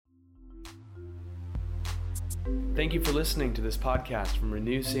Thank you for listening to this podcast from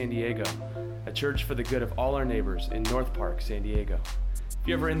Renew San Diego, a church for the good of all our neighbors in North Park, San Diego. If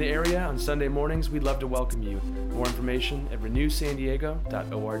you're ever in the area on Sunday mornings, we'd love to welcome you. More information at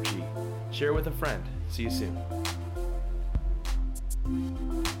renewsandiego.org. Share with a friend. See you soon.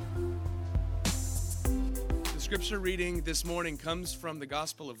 The scripture reading this morning comes from the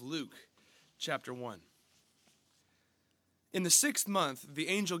Gospel of Luke, chapter 1. In the 6th month, the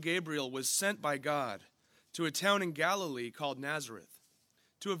angel Gabriel was sent by God to a town in Galilee called Nazareth,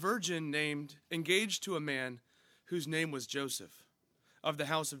 to a virgin engaged to a man whose name was Joseph, of the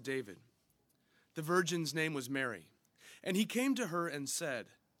house of David. The virgin's name was Mary. And he came to her and said,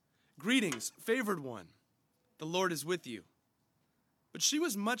 "Greetings, favored one, the Lord is with you." But she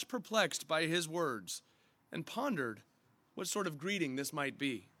was much perplexed by his words and pondered what sort of greeting this might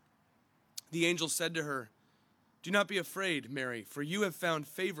be. The angel said to her, "Do not be afraid, Mary, for you have found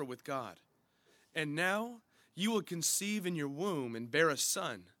favor with God. And now you will conceive in your womb and bear a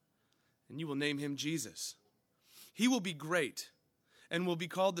son, and you will name him Jesus. He will be great and will be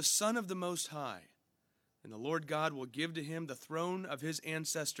called the Son of the Most High. And the Lord God will give to him the throne of his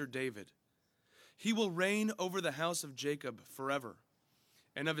ancestor David. He will reign over the house of Jacob forever,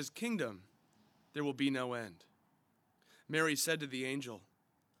 and of his kingdom there will be no end." Mary said to the angel,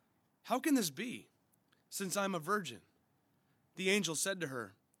 "How can this be, since I'm a virgin?" The angel said to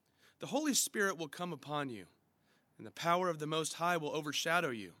her, "The Holy Spirit will come upon you, and the power of the Most High will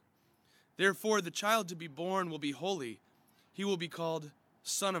overshadow you. Therefore, the child to be born will be holy. He will be called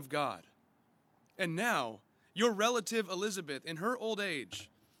Son of God. And now, your relative Elizabeth, in her old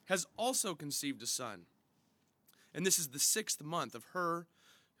age, has also conceived a son. And this is the 6th month of her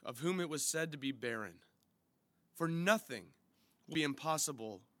of whom it was said to be barren. For nothing will be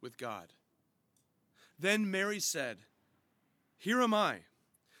impossible with God." Then Mary said, "Here am I,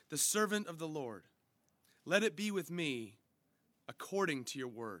 the servant of the Lord. Let it be with me according to your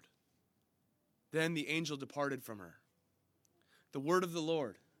word." Then the angel departed from her. The word of the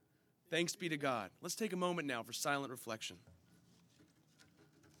Lord. Thanks be to God. Let's take a moment now for silent reflection.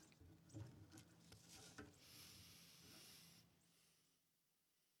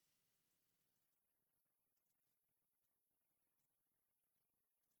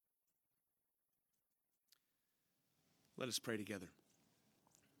 Let us pray together.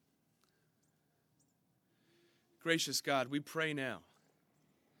 Gracious God, we pray now,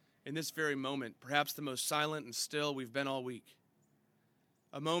 in this very moment, perhaps the most silent and still we've been all week,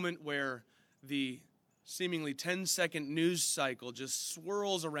 a moment where the seemingly 10-second news cycle just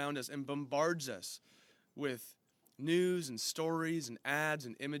swirls around us and bombards us with news and stories and ads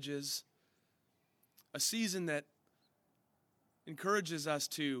and images, a season that encourages us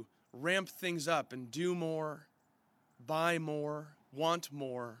to ramp things up and do more, buy more, want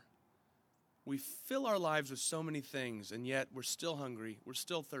more. We fill our lives with so many things, and yet we're still hungry, we're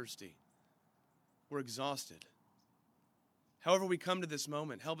still thirsty, we're exhausted. However we come to this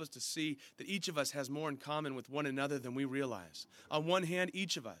moment, help us to see that each of us has more in common with one another than we realize. On one hand,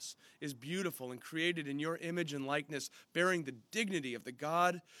 each of us is beautiful and created in your image and likeness, bearing the dignity of the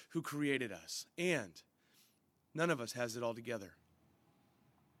God who created us. And none of us has it all together.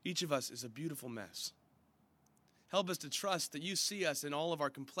 Each of us is a beautiful mess. Help us to trust that you see us in all of our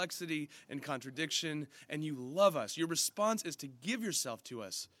complexity and contradiction, and you love us. Your response is to give yourself to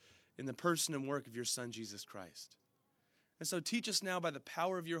us in the person and work of your Son, Jesus Christ. And so teach us now by the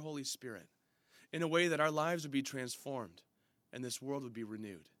power of your Holy Spirit in a way that our lives would be transformed and this world would be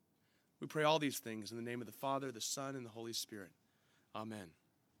renewed. We pray all these things in the name of the Father, the Son, and the Holy Spirit. Amen.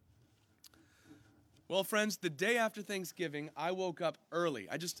 Well, friends, the day after Thanksgiving, I woke up early.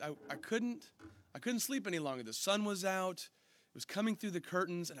 I couldn't sleep any longer. The sun was out. It was coming through the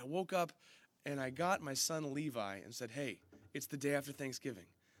curtains, and I woke up and I got my son Levi and said, "Hey, it's the day after Thanksgiving.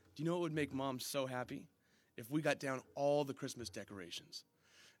 Do you know what would make Mom so happy? If we got down all the Christmas decorations."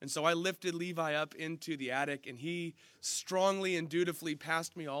 And so I lifted Levi up into the attic, and he strongly and dutifully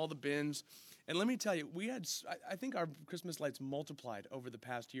passed me all the bins. And let me tell you, I think our Christmas lights multiplied over the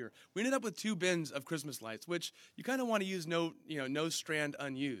past year. We ended up with 2 bins of Christmas lights, which you kind of want to use no strand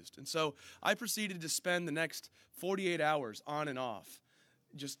unused. And so I proceeded to spend the next 48 hours on and off,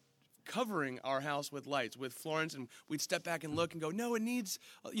 just covering our house with lights with Florence, and we'd step back and look and go, no, it needs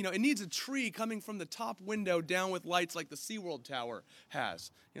a tree coming from the top window down with lights like the SeaWorld Tower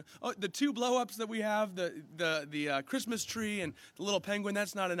has. The 2 blow-ups that we have, the Christmas tree and the little penguin,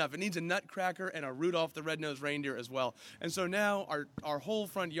 that's not enough. It needs a nutcracker and a Rudolph the Red-Nosed Reindeer as well. And so now our whole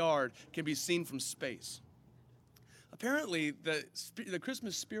front yard can be seen from space. apparently the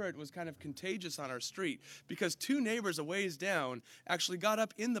Christmas spirit was kind of contagious on our street because two neighbors a ways down actually got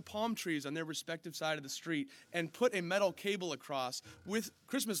up in the palm trees on their respective side of the street and put a metal cable across with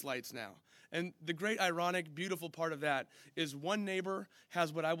Christmas lights now. And the great ironic, beautiful part of that is one neighbor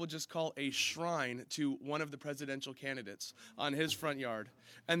has what I will just call a shrine to one of the presidential candidates on his front yard.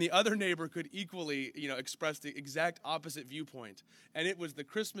 And the other neighbor could equally, express the exact opposite viewpoint. And it was the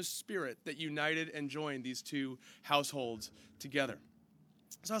Christmas spirit that united and joined these two households together.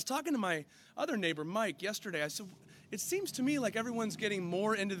 So I was talking to my other neighbor, Mike, yesterday. I said, it seems to me like everyone's getting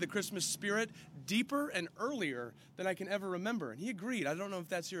more into the Christmas spirit deeper and earlier than I can ever remember. And he agreed. I don't know if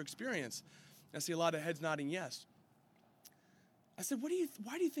that's your experience. I see a lot of heads nodding yes. I said, why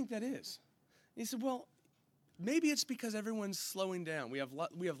do you think that is? And he said, well, maybe it's because everyone's slowing down. We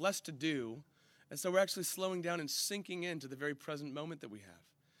have less to do, and so we're actually slowing down and sinking into the very present moment that we have.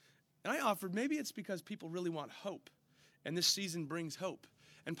 And I offered, maybe it's because people really want hope, and this season brings hope.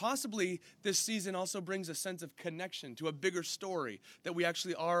 And possibly this season also brings a sense of connection to a bigger story that we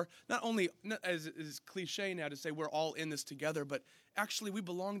actually are, not as is cliche now to say we're all in this together, but actually we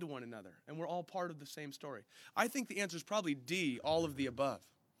belong to one another and we're all part of the same story. I think the answer is probably D, all of the above.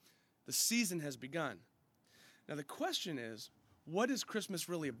 The season has begun. Now the question is, what is Christmas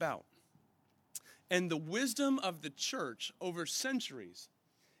really about? And the wisdom of the church over centuries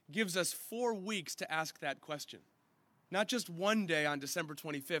gives us 4 weeks to ask that question. Not just one day on December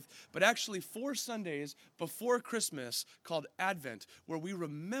 25th, but actually 4 Sundays before Christmas called Advent, where we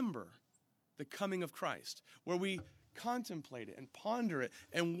remember the coming of Christ, where we contemplate it and ponder it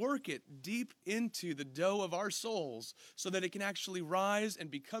and work it deep into the dough of our souls so that it can actually rise and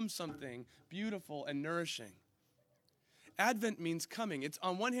become something beautiful and nourishing. Advent means coming.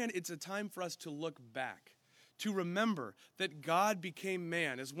 On one hand, it's a time for us to look back, to remember that God became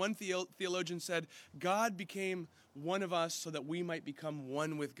man. As one theologian said, God became one of us so that we might become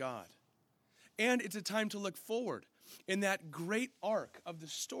one with God. And it's a time to look forward in that great arc of the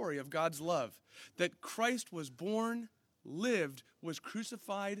story of God's love, that Christ was born, lived, was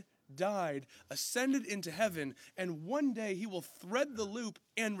crucified, died, ascended into heaven, and one day he will thread the loop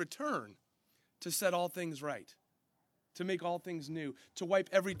and return to set all things right, to make all things new, to wipe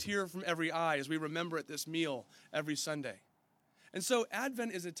every tear from every eye as we remember at this meal every Sunday. And so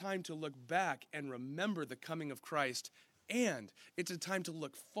Advent is a time to look back and remember the coming of Christ, and it's a time to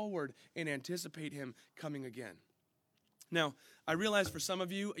look forward and anticipate him coming again. Now, I realize for some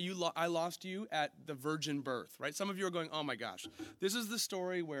of you, I lost you at the virgin birth, right? Some of you are going, oh my gosh, this is the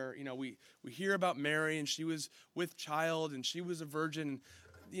story where, we hear about Mary and she was with child and she was a virgin.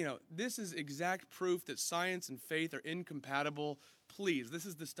 This is exact proof that science and faith are incompatible. Please, this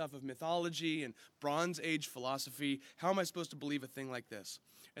is the stuff of mythology and Bronze Age philosophy. How am I supposed to believe a thing like this?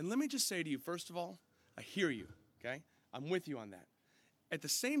 And let me just say to you, first of all, I hear you, okay? I'm with you on that. At the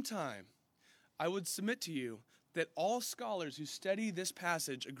same time, I would submit to you that all scholars who study this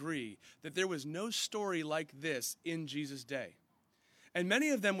passage agree that there was no story like this in Jesus' day. And many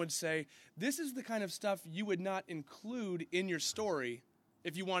of them would say, this is the kind of stuff you would not include in your story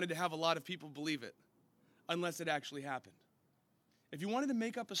if you wanted to have a lot of people believe it, unless it actually happened. If you wanted to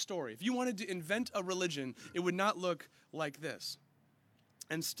make up a story, if you wanted to invent a religion, it would not look like this.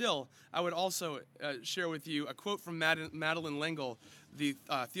 And still, I would also share with you a quote from Madeleine L'Engle, the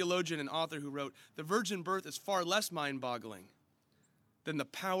theologian and author who wrote, "The virgin birth is far less mind-boggling than the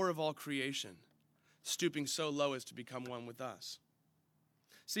power of all creation, stooping so low as to become one with us."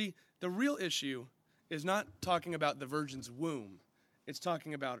 See, the real issue is not talking about the virgin's womb. It's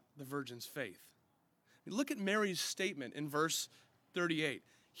talking about the virgin's faith. Look at Mary's statement in verse 38.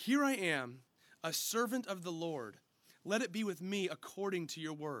 "Here I am, a servant of the Lord. Let it be with me according to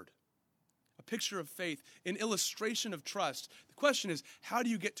your word." A picture of faith, an illustration of trust. The question is, how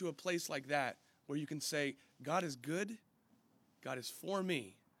do you get to a place like that where you can say, God is good, God is for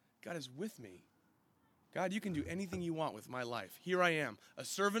me, God is with me. God, you can do anything you want with my life. Here I am, a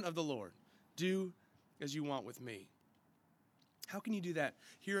servant of the Lord. Do as you want with me. How can you do that?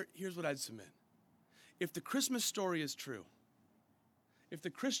 Here's what I'd submit. If the Christmas story is true, if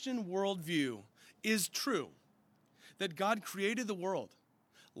the Christian worldview is true, that God created the world,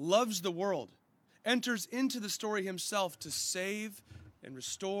 loves the world, enters into the story himself to save and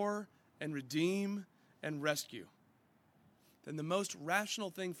restore and redeem and rescue, then the most rational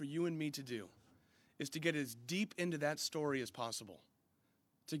thing for you and me to do is to get as deep into that story as possible,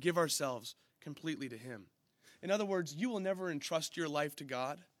 to give ourselves completely to him. In other words, you will never entrust your life to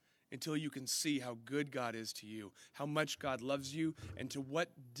God until you can see how good God is to you, how much God loves you, and to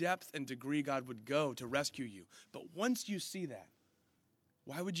what depth and degree God would go to rescue you. But once you see that,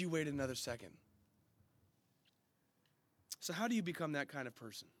 why would you wait another second? So how do you become that kind of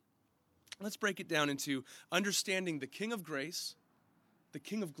person? Let's break it down into understanding the King of grace, the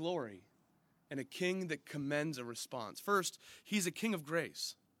King of glory, and a king that commends a response. First, he's a king of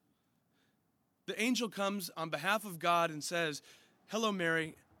grace. The angel comes on behalf of God and says, hello,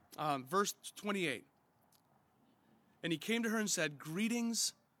 Mary, verse 28. And he came to her and said,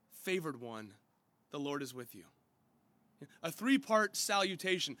 greetings, favored one, the Lord is with you. A three-part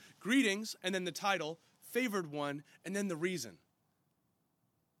salutation. Greetings, and then the title, favored one, and then the reason.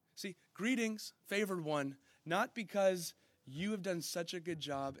 See, greetings, favored one, not because you have done such a good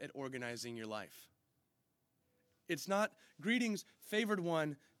job at organizing your life. It's not greetings, favored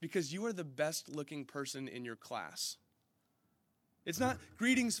one, because you are the best looking person in your class. It's not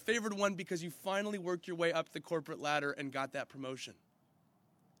greetings, favored one, because you finally worked your way up the corporate ladder and got that promotion.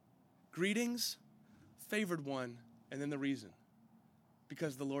 Greetings, favored one, and then the reason,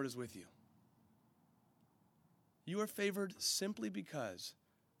 because the Lord is with you. You are favored simply because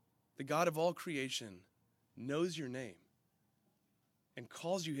the God of all creation knows your name and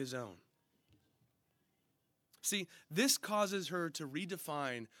calls you his own. See, this causes her to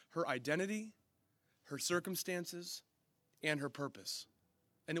redefine her identity, her circumstances, and her purpose.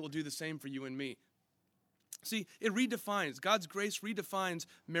 And it will do the same for you and me. See, it redefines, God's grace redefines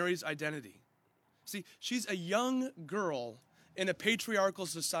Mary's identity. See, she's a young girl in a patriarchal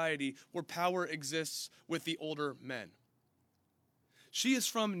society where power exists with the older men. She is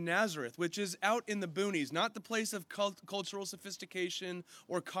from Nazareth, which is out in the boonies, not the place of cultural sophistication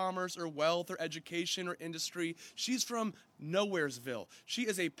or commerce or wealth or education or industry. She's from Nowheresville. She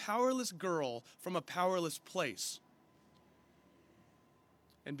is a powerless girl from a powerless place.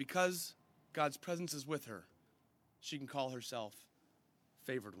 And because God's presence is with her, she can call herself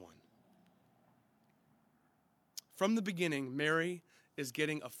favored one. From the beginning, Mary is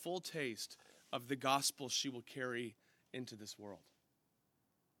getting a full taste of the gospel she will carry into this world.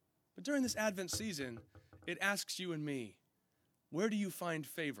 But during this Advent season, it asks you and me, where do you find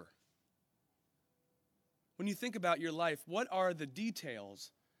favor? When you think about your life, what are the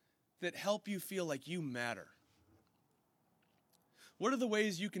details that help you feel like you matter? What are the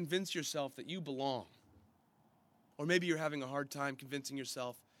ways you convince yourself that you belong? Or maybe you're having a hard time convincing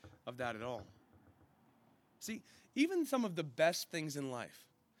yourself of that at all. See, even some of the best things in life,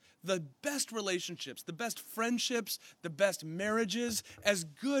 the best relationships, the best friendships, the best marriages, as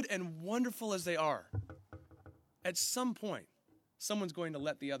good and wonderful as they are, at some point, someone's going to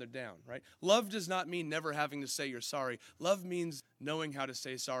let the other down, right? Love does not mean never having to say you're sorry. Love means knowing how to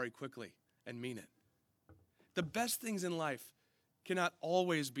say sorry quickly and mean it. The best things in life cannot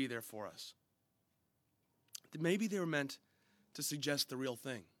always be there for us. Maybe they were meant to suggest the real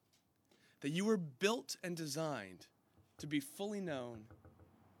thing, that you were built and designed to be fully known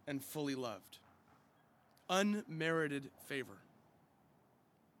and fully loved. Unmerited favor.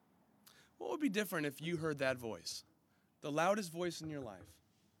 What would be different if you heard that voice? The loudest voice in your life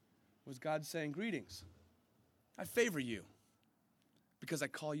was God saying, greetings, I favor you because I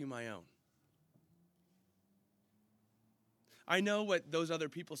call you my own. I know what those other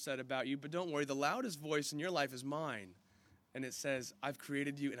people said about you, but don't worry, the loudest voice in your life is mine. And it says, I've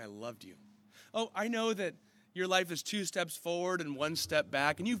created you and I loved you. Oh, I know that your life is 2 steps forward and 1 step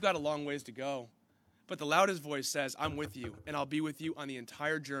back, and you've got a long ways to go. But the loudest voice says, I'm with you, and I'll be with you on the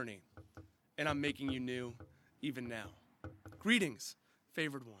entire journey, and I'm making you new even now. Greetings,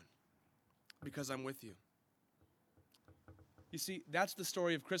 favored one, because I'm with you. You see, that's the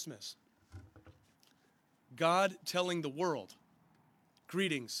story of Christmas. God telling the world,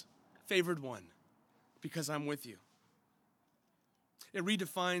 greetings, favored one, because I'm with you. It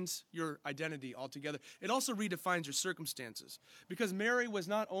redefines your identity altogether. It also redefines your circumstances. Because Mary was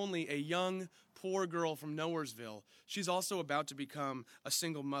not only a young, poor girl from Nowheresville, she's also about to become a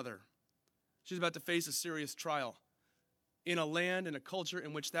single mother. She's about to face a serious trial in a land and a culture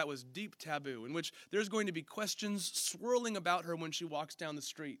in which that was deep taboo, in which there's going to be questions swirling about her when she walks down the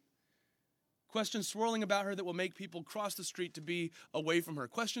street. Questions swirling about her that will make people cross the street to be away from her.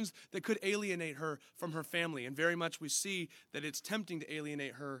 Questions that could alienate her from her family. And very much we see that it's tempting to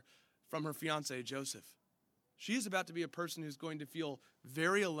alienate her from her fiancé, Joseph. She is about to be a person who's going to feel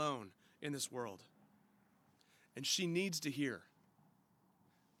very alone in this world. And she needs to hear,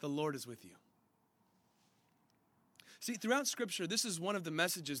 the Lord is with you. See, throughout Scripture, this is one of the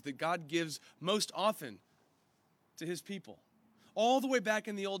messages that God gives most often to his people. All the way back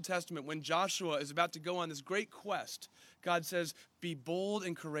in the Old Testament, when Joshua is about to go on this great quest, God says, be bold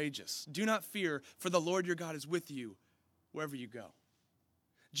and courageous. Do not fear, for the Lord your God is with you wherever you go.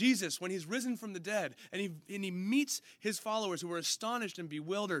 Jesus, when he's risen from the dead, and he meets his followers who are astonished and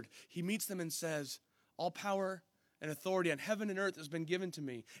bewildered, he meets them and says, all power and authority on heaven and earth has been given to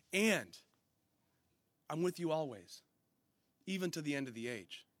me, and I'm with you always, even to the end of the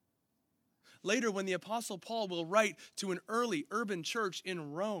age. Later, when the Apostle Paul will write to an early urban church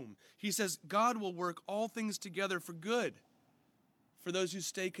in Rome, he says, God will work all things together for good for those who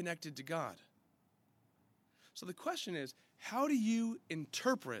stay connected to God. So the question is, how do you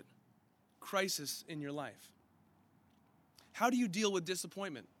interpret crisis in your life? How do you deal with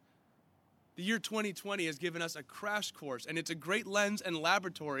disappointment? The year 2020 has given us a crash course, and it's a great lens and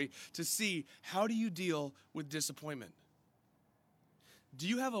laboratory to see how do you deal with disappointment. Do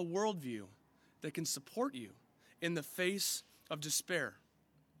you have a worldview that can support you in the face of despair?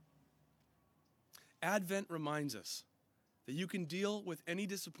 Advent reminds us that you can deal with any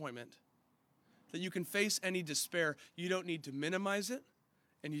disappointment, that you can face any despair. You don't need to minimize it,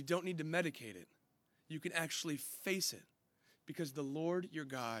 and you don't need to medicate it. You can actually face it because the Lord your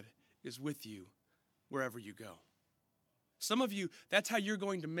God is with you wherever you go. Some of you, that's how you're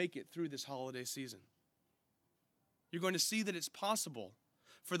going to make it through this holiday season. You're going to see that it's possible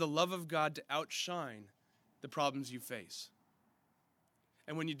for the love of God to outshine the problems you face.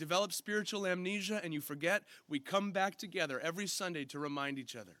 And when you develop spiritual amnesia and you forget, we come back together every Sunday to remind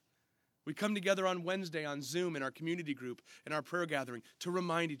each other. We come together on Wednesday on Zoom in our community group, in our prayer gathering, to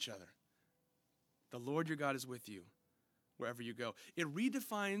remind each other. The Lord your God is with you wherever you go. It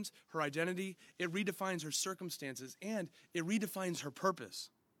redefines her identity, it redefines her circumstances, and it redefines her purpose.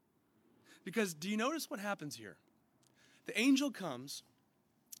 Because do you notice what happens here? The angel comes,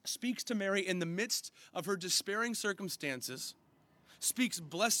 speaks to Mary in the midst of her despairing circumstances, speaks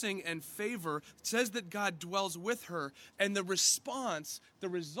blessing and favor, says that God dwells with her, and the response, the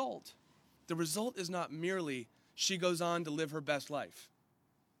result is not merely she goes on to live her best life.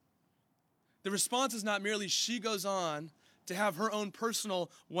 The response is not merely she goes on to have her own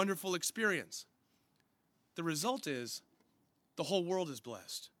personal wonderful experience. The result is the whole world is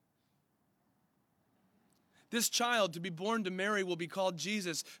blessed. This child to be born to Mary will be called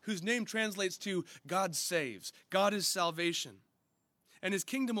Jesus, whose name translates to God saves. God is salvation. And his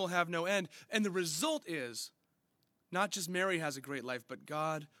kingdom will have no end. And the result is not just Mary has a great life, but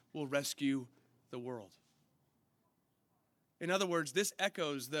God will rescue the world. In other words, this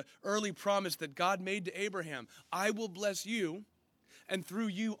echoes the early promise that God made to Abraham. I will bless you, and through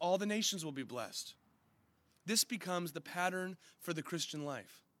you all the nations will be blessed. This becomes the pattern for the Christian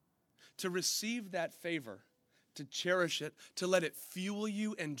life. To receive that favor, to cherish it, to let it fuel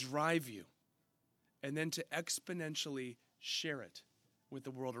you and drive you, and then to exponentially share it with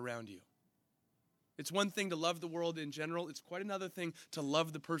the world around you. It's one thing to love the world in general. It's quite another thing to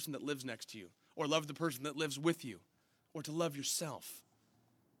love the person that lives next to you, or love the person that lives with you, or to love yourself.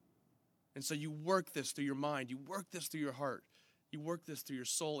 And so you work this through your mind, you work this through your heart, you work this through your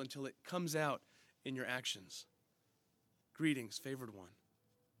soul until it comes out in your actions. Greetings, favored one.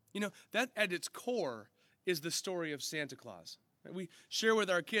 You know, that at its core is the story of Santa Claus. We share with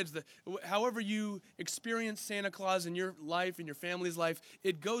our kids that however you experience Santa Claus in your life, in your family's life,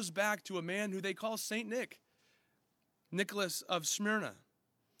 it goes back to a man who they call Saint Nick, Nicholas of Smyrna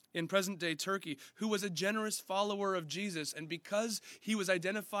in present-day Turkey, who was a generous follower of Jesus. And because he was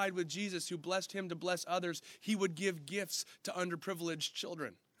identified with Jesus, who blessed him to bless others, he would give gifts to underprivileged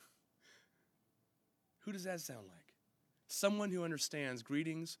children. Who does that sound like? Someone who understands,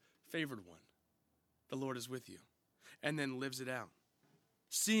 greetings, favored one. The Lord is with you. And then lives it out.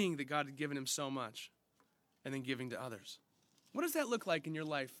 Seeing that God had given him so much and then giving to others. What does that look like in your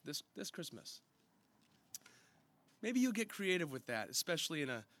life this Christmas? Maybe you'll get creative with that, especially in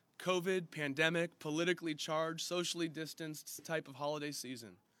a COVID, pandemic, politically charged, socially distanced type of holiday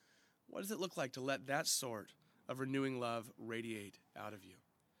season. What does it look like to let that sort of renewing love radiate out of you?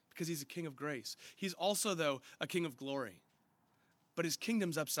 Because he's a king of grace. He's also, though, a king of glory. But his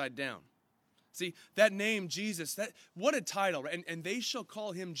kingdom's upside down. See, that name, Jesus, what a title. And they shall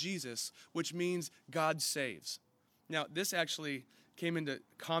call him Jesus, which means God saves. Now, this actually came into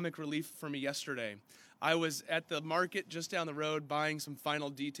comic relief for me yesterday. I was at the market just down the road buying some final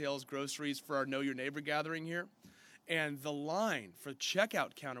details, groceries for our Know Your Neighbor gathering here. And the line for the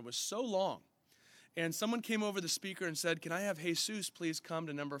checkout counter was so long. And someone came over the speaker and said, "Can I have Jesus please come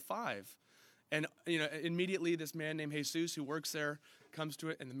to number 5?" And immediately this man named Jesus who works there comes to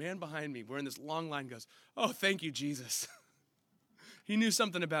it, and the man behind me, wearing this long line, goes, "Oh, thank you, Jesus." He knew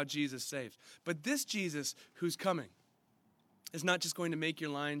something about Jesus saves. But this Jesus who's coming is not just going to make your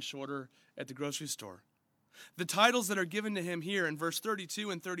line shorter at the grocery store. The titles that are given to him here in verse 32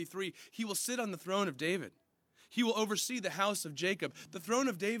 and 33, he will sit on the throne of David. He will oversee the house of Jacob. The throne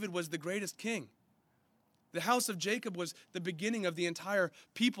of David was the greatest king. The house of Jacob was the beginning of the entire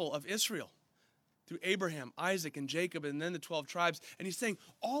people of Israel. through Abraham, Isaac, and Jacob, and then the 12 tribes. And he's saying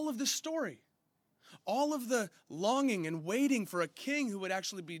all of this story, all of the longing and waiting for a king who would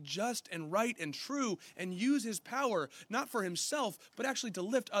actually be just and right and true and use his power, not for himself, but actually to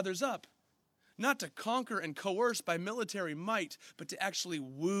lift others up. Not to conquer and coerce by military might, but to actually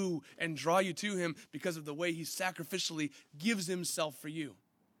woo and draw you to him because of the way he sacrificially gives himself for you.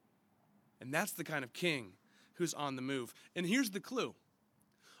 And that's the kind of king who's on the move. And here's the clue.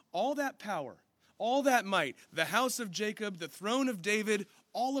 All that power, all that might, the house of Jacob, the throne of David,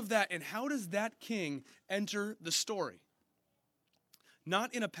 all of that. And how does that king enter the story?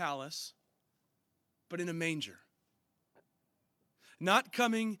 Not in a palace, but in a manger. Not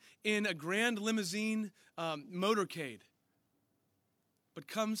coming in a grand limousine motorcade, but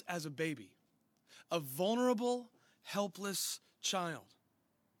comes as a baby, a vulnerable, helpless child.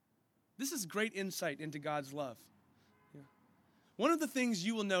 This is great insight into God's love. Yeah. One of the things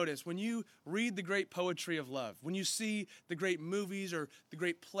you will notice when you read the great poetry of love, when you see the great movies or the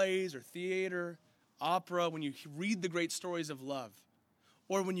great plays or theater, opera, when you read the great stories of love,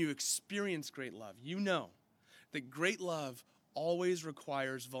 or when you experience great love, you know that great love always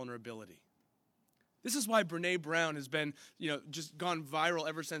requires vulnerability. This is why Brene Brown has been, just gone viral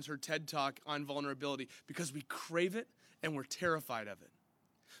ever since her TED Talk on vulnerability, because we crave it and we're terrified of it.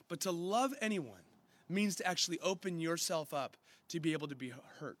 But to love anyone means to actually open yourself up to be able to be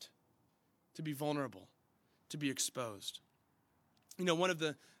hurt, to be vulnerable, to be exposed. One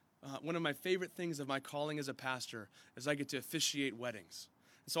of my favorite things of my calling as a pastor is I get to officiate weddings.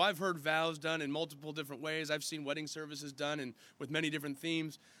 So I've heard vows done in multiple different ways. I've seen wedding services done and with many different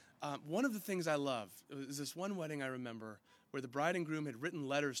themes. One of the things I love is this one wedding I remember where the bride and groom had written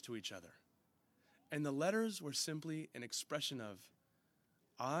letters to each other. And the letters were simply an expression of,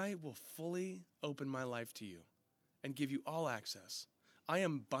 I will fully open my life to you and give you all access. I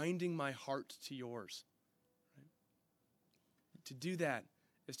am binding my heart to yours. Right? To do that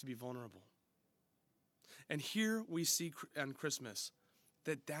is to be vulnerable. And here we see on Christmas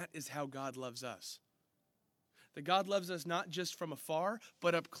that is how God loves us. That God loves us not just from afar,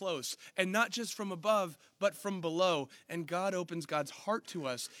 but up close. And not just from above, but from below. And God opens God's heart to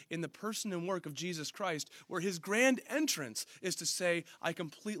us in the person and work of Jesus Christ, where his grand entrance is to say, I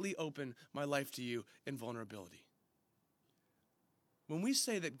completely open my life to you in vulnerability. When we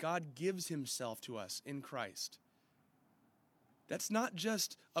say that God gives himself to us in Christ, that's not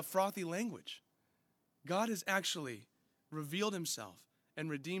just a frothy language. God has actually revealed himself and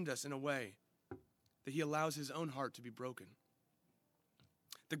redeemed us in a way that he allows his own heart to be broken.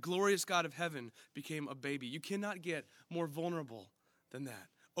 The glorious God of heaven became a baby. You cannot get more vulnerable than that.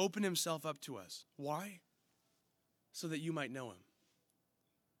 Open himself up to us. Why? So that you might know him.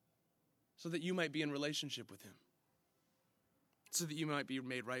 So that you might be in relationship with him. So that you might be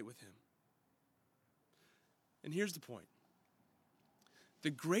made right with him. And here's the point.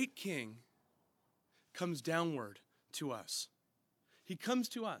 The great king comes downward to us. He comes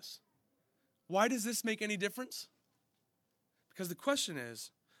to us. Why does this make any difference? Because the question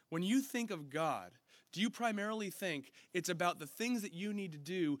is, when you think of God, do you primarily think it's about the things that you need to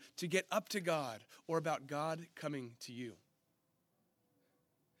do to get up to God, or about God coming to you?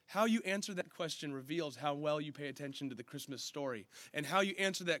 How you answer that question reveals how well you pay attention to the Christmas story, and how you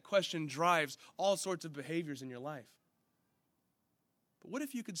answer that question drives all sorts of behaviors in your life. But what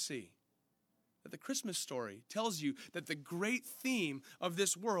if you could see that the Christmas story tells you that the great theme of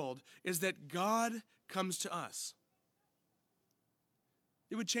this world is that God comes to us?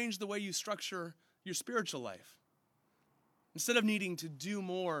 It would change the way you structure your spiritual life. Instead of needing to do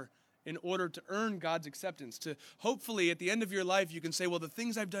more in order to earn God's acceptance, to hopefully at the end of your life you can say, well, the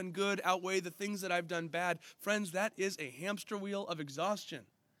things I've done good outweigh the things that I've done bad. Friends, that is a hamster wheel of exhaustion,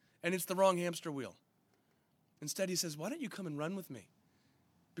 and it's the wrong hamster wheel. Instead, he says, why don't you come and run with me?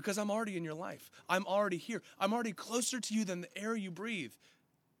 Because I'm already in your life. I'm already here. I'm already closer to you than the air you breathe.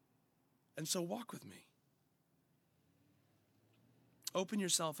 And so walk with me. Open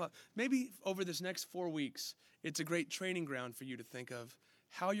yourself up. Maybe over this next 4 weeks, it's a great training ground for you to think of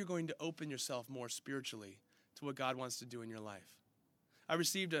how you're going to open yourself more spiritually to what God wants to do in your life. I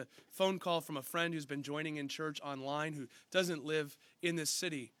received a phone call from a friend who's been joining in church online who doesn't live in this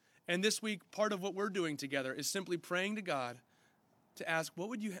city. And this week, part of what we're doing together is simply praying to God to ask, what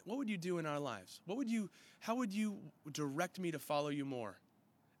would you do in our lives? How would you direct me to follow you more?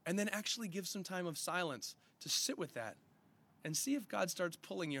 And then actually give some time of silence to sit with that and see if God starts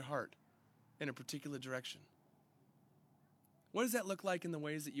pulling your heart in a particular direction. What does that look like in the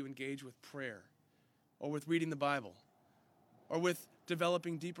ways that you engage with prayer, or with reading the Bible, or with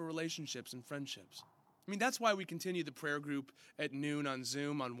developing deeper relationships and friendships? I mean, that's why we continue the prayer group at noon on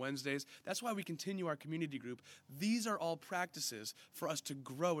Zoom on Wednesdays. That's why we continue our community group. These are all practices for us to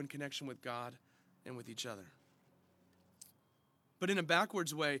grow in connection with God and with each other. But in a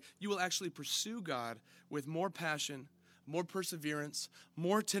backwards way, you will actually pursue God with more passion, more perseverance,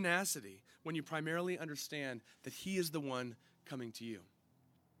 more tenacity when you primarily understand that He is the one coming to you.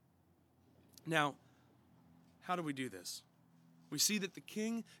 Now, how do we do this? We see that the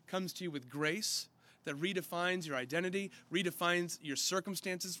King comes to you with grace that redefines your identity, redefines your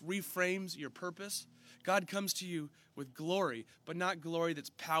circumstances, reframes your purpose. God comes to you with glory, but not glory that's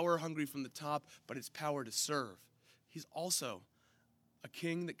power hungry from the top, but it's power to serve. He's also a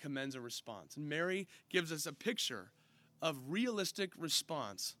king that commends a response. And Mary gives us a picture of realistic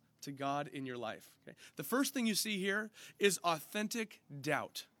response to God in your life. Okay? The first thing you see here is authentic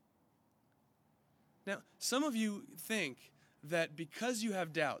doubt. Now, some of you think that because you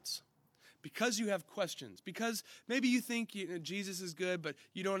have doubts, because you have questions, because maybe you think Jesus is good, but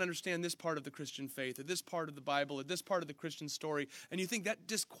you don't understand this part of the Christian faith, or this part of the Bible, or this part of the Christian story, and you think that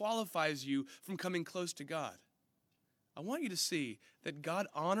disqualifies you from coming close to God. I want you to see that God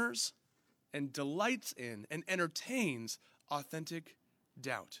honors and delights in and entertains authentic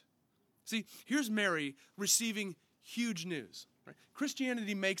doubt. See, here's Mary receiving huge news. Right?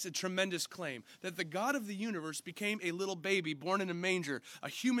 Christianity makes a tremendous claim that the God of the universe became a little baby born in a manger, a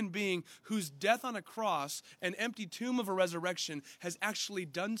human being whose death on a cross and empty tomb of a resurrection has actually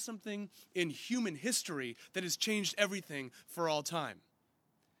done something in human history that has changed everything for all time.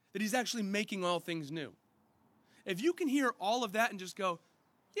 That He's actually making all things new. If you can hear all of that and just go,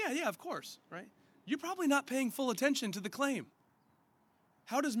 yeah, of course, right? You're probably not paying full attention to the claim.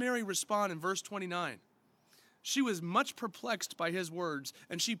 How does Mary respond in verse 29? She was much perplexed by His words,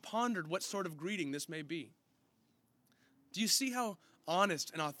 and she pondered what sort of greeting this may be. Do you see how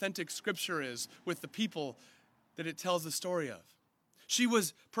honest and authentic Scripture is with the people that it tells the story of? She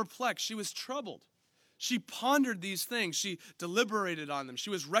was perplexed. She was troubled. She pondered these things. She deliberated on them. She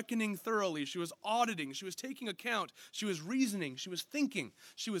was reckoning thoroughly. She was auditing. She was taking account. She was reasoning. She was thinking.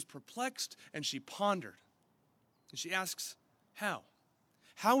 She was perplexed, and she pondered. And she asks, how?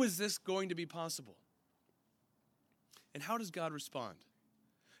 How is this going to be possible? And how does God respond?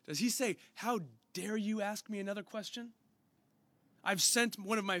 Does He say, how dare you ask me another question? I've sent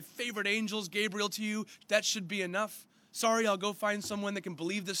one of my favorite angels, Gabriel, to you. That should be enough. Sorry, I'll go find someone that can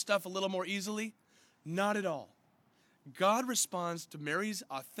believe this stuff a little more easily. Not at all. God responds to Mary's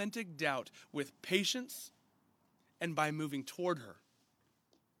authentic doubt with patience and by moving toward her.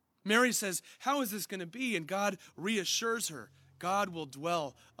 Mary says, how is this going to be? And God reassures her, God will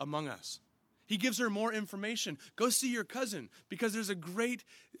dwell among us. He gives her more information. Go see your cousin, because there's a great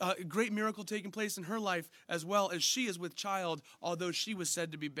miracle taking place in her life as well, as she is with child, although she was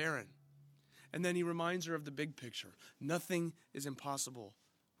said to be barren. And then He reminds her of the big picture. Nothing is impossible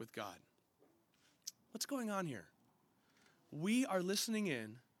with God. What's going on here? We are listening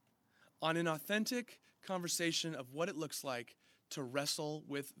in on an authentic conversation of what it looks like to wrestle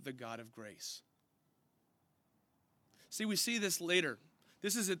with the God of grace. See, we see this later.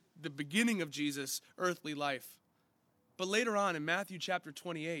 This is at the beginning of Jesus' earthly life. But later on in Matthew chapter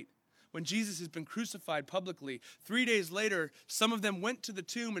 28, when Jesus has been crucified publicly, 3 days later, some of them went to the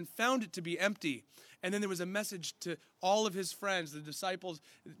tomb and found it to be empty. And then there was a message to all of His friends, the disciples,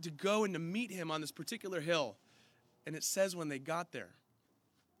 to go and to meet Him on this particular hill. And it says when they got there,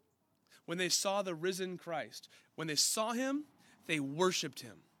 when they saw the risen Christ, when they saw Him, they worshiped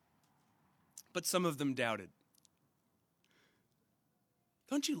Him. But some of them doubted.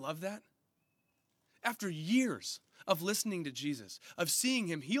 Don't you love that? After years of listening to Jesus, of seeing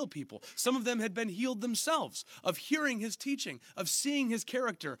Him heal people, some of them had been healed themselves, of hearing His teaching, of seeing His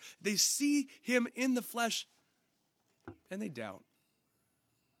character. They see Him in the flesh and they doubt.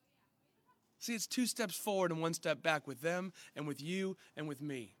 See, it's 2 steps forward and 1 step back with them and with you and with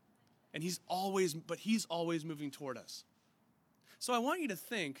me. And He's always moving toward us. So I want you to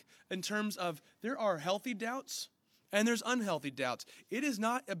think in terms of there are healthy doubts and there's unhealthy doubts. It is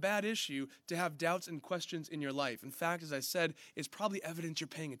not a bad issue to have doubts and questions in your life. In fact, as I said, it's probably evident you're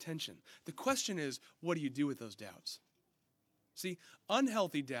paying attention. The question is, what do you do with those doubts? See,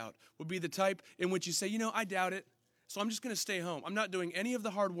 unhealthy doubt would be the type in which you say, I doubt it, so I'm just going to stay home. I'm not doing any of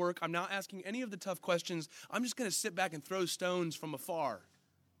the hard work. I'm not asking any of the tough questions. I'm just going to sit back and throw stones from afar.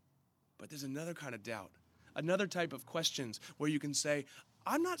 But there's another kind of doubt, another type of questions where you can say,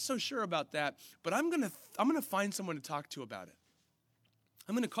 I'm not so sure about that, but I'm going to find someone to talk to about it.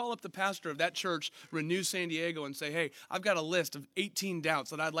 I'm going to call up the pastor of that church, Renew San Diego, and say, hey, I've got a list of 18 doubts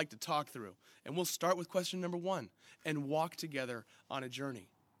that I'd like to talk through. And we'll start with question number 1 and walk together on a journey.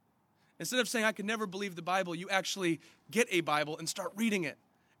 Instead of saying, I could never believe the Bible, you actually get a Bible and start reading it.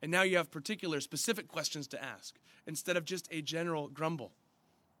 And now you have particular, specific questions to ask instead of just a general grumble.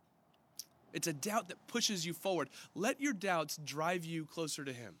 It's a doubt that pushes you forward. Let your doubts drive you closer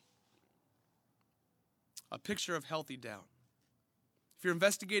to Him. A picture of healthy doubt. If you're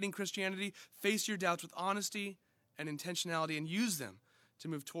investigating Christianity, face your doubts with honesty and intentionality and use them to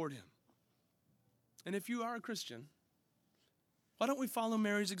move toward Him. And if you are a Christian, why don't we follow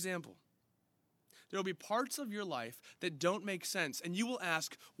Mary's example? There will be parts of your life that don't make sense, and you will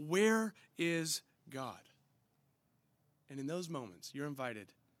ask, where is God? And in those moments, you're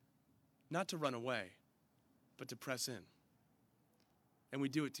invited not to run away, but to press in. And we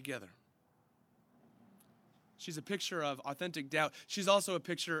do it together. She's a picture of authentic doubt. She's also a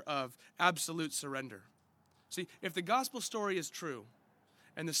picture of absolute surrender. See, if the gospel story is true,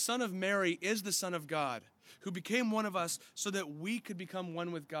 and the Son of Mary is the Son of God, who became one of us so that we could become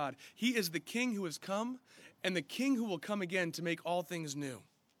one with God, He is the King who has come, and the King who will come again to make all things new.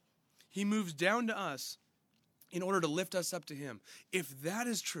 He moves down to us in order to lift us up to Him. If that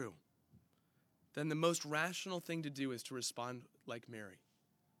is true, then the most rational thing to do is to respond like Mary.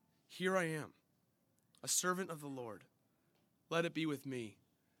 Here I am, a servant of the Lord. Let it be with me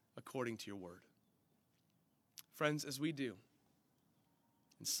according to your word. Friends, as we do,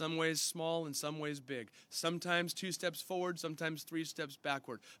 in some ways small, in some ways big, sometimes 2 steps forward, sometimes 3 steps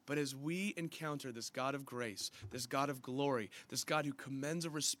backward, but as we encounter this God of grace, this God of glory, this God who commends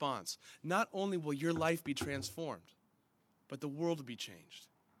a response, not only will your life be transformed, but the world will be changed.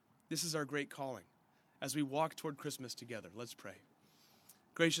 This is our great calling as we walk toward Christmas together. Let's pray.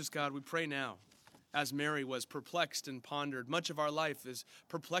 Gracious God, we pray now, as Mary was perplexed and pondered. Much of our life is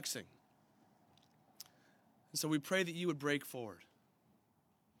perplexing. And so we pray that you would break forward,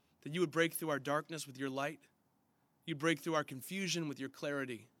 that you would break through our darkness with your light. You'd break through our confusion with your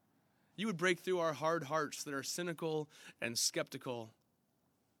clarity. You would break through our hard hearts that are cynical and skeptical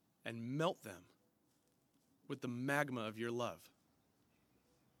and melt them with the magma of your love.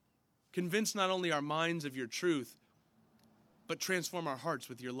 Convince not only our minds of your truth, but transform our hearts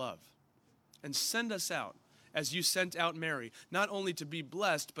with your love. And send us out as you sent out Mary, not only to be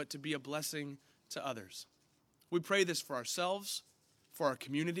blessed, but to be a blessing to others. We pray this for ourselves, for our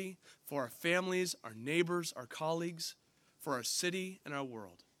community, for our families, our neighbors, our colleagues, for our city and our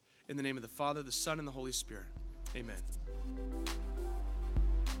world. In the name of the Father, the Son, and the Holy Spirit. Amen.